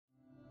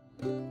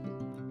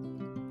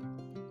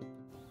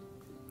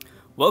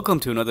Welcome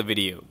to another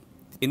video.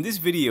 In this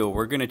video,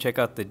 we're going to check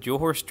out the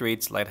Johor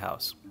Straits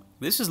Lighthouse.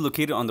 This is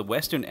located on the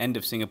western end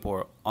of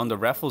Singapore on the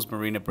Raffles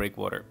Marina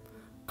breakwater,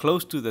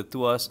 close to the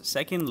Tuas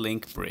Second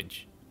Link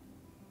Bridge.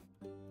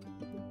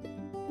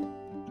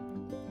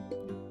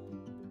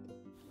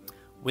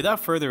 Without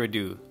further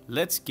ado,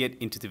 let's get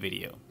into the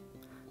video.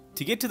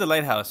 To get to the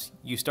lighthouse,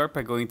 you start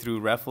by going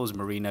through Raffles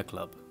Marina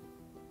Club.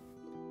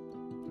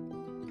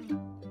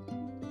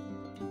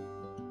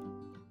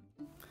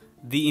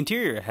 The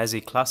interior has a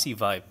classy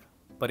vibe,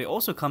 but it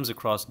also comes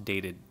across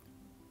dated.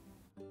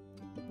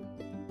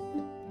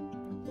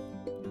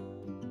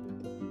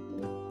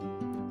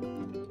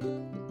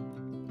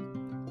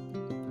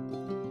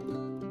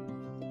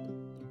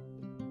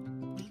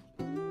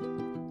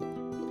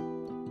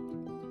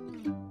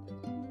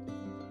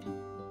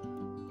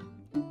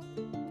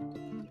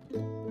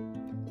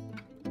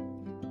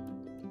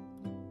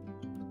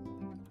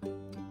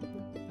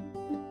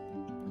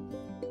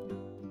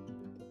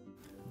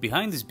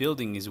 Behind this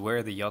building is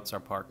where the yachts are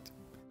parked.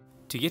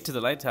 To get to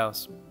the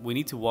lighthouse, we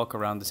need to walk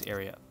around this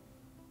area.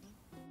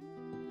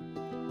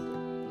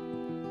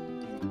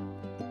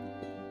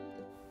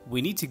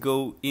 We need to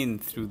go in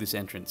through this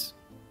entrance.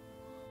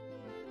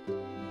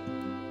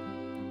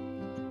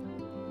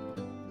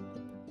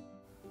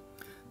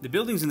 The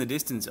buildings in the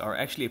distance are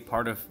actually a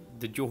part of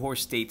the Johor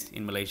State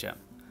in Malaysia.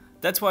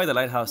 That's why the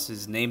lighthouse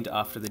is named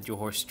after the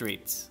Johor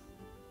Straits.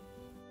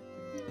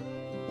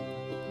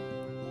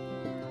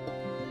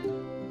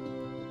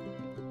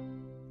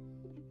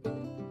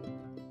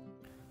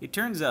 It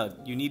turns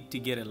out you need to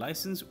get a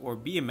license or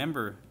be a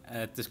member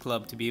at this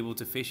club to be able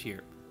to fish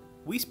here.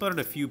 We spotted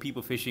a few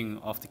people fishing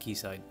off the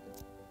quayside.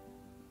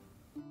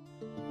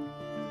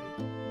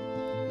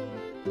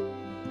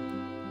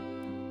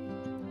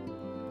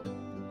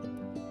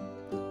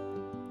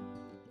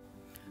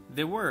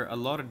 There were a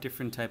lot of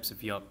different types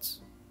of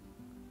yachts.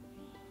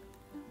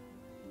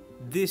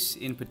 This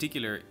in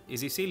particular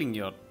is a sailing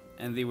yacht,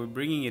 and they were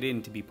bringing it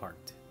in to be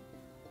parked.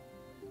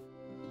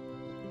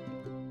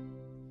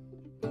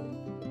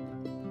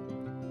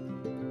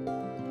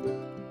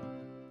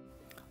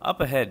 Up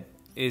ahead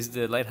is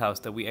the lighthouse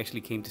that we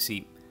actually came to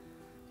see.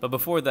 But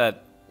before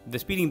that, the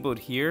speeding boat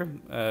here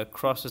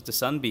crosses the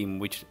sunbeam,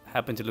 which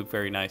happened to look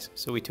very nice,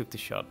 so we took the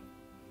shot.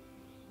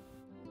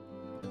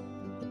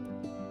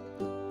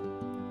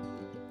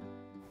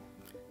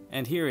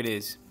 And here it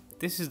is.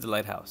 This is the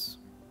lighthouse.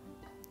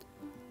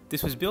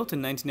 This was built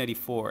in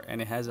 1994 and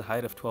it has a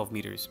height of 12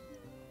 meters.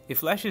 It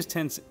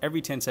flashes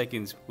every 10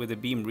 seconds with a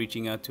beam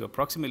reaching out to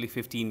approximately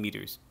 15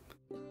 meters.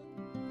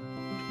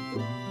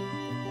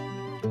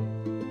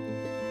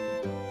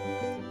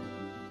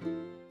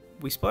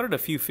 We spotted a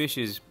few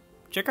fishes.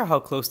 Check out how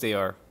close they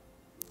are.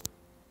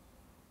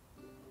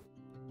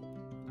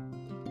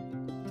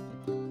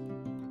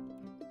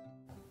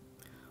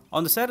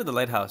 On the side of the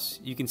lighthouse,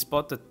 you can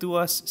spot the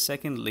Tuas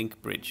Second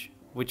Link Bridge,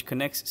 which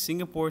connects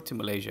Singapore to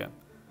Malaysia.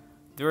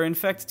 There are in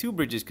fact two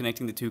bridges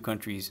connecting the two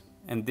countries,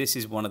 and this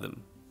is one of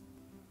them.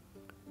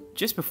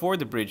 Just before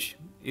the bridge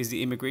is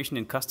the immigration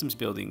and customs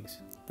buildings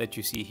that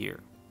you see here.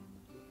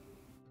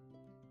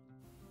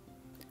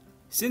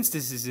 Since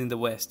this is in the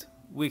west,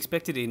 we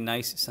expected a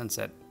nice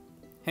sunset.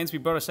 Hence we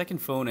brought a second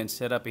phone and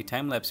set up a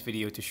time-lapse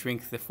video to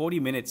shrink the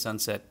 40-minute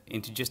sunset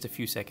into just a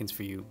few seconds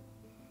for you.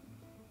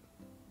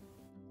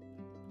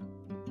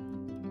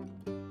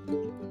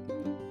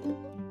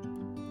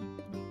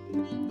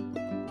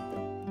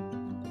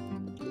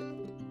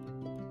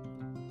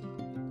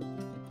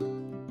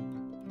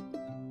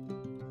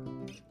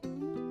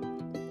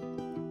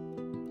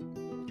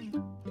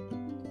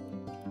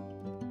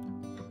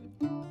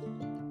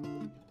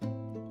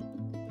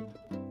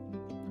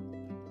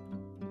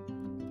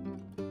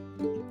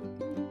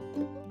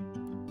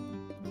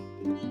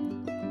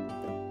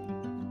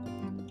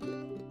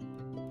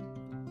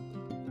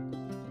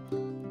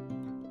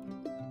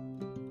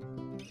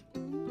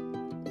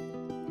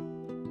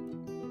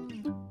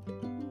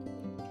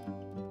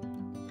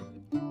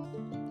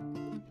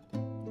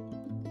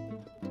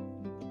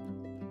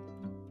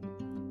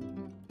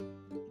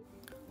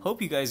 Hope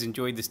you guys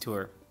enjoyed this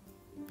tour.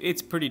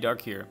 It's pretty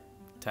dark here.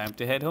 Time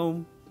to head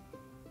home.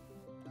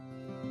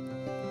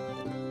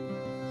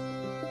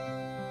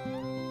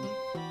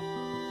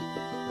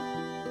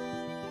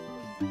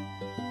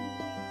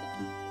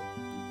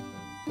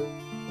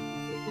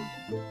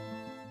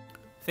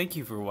 Thank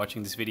you for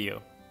watching this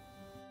video.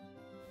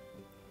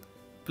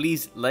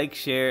 Please like,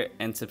 share,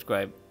 and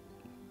subscribe.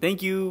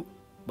 Thank you.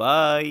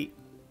 Bye.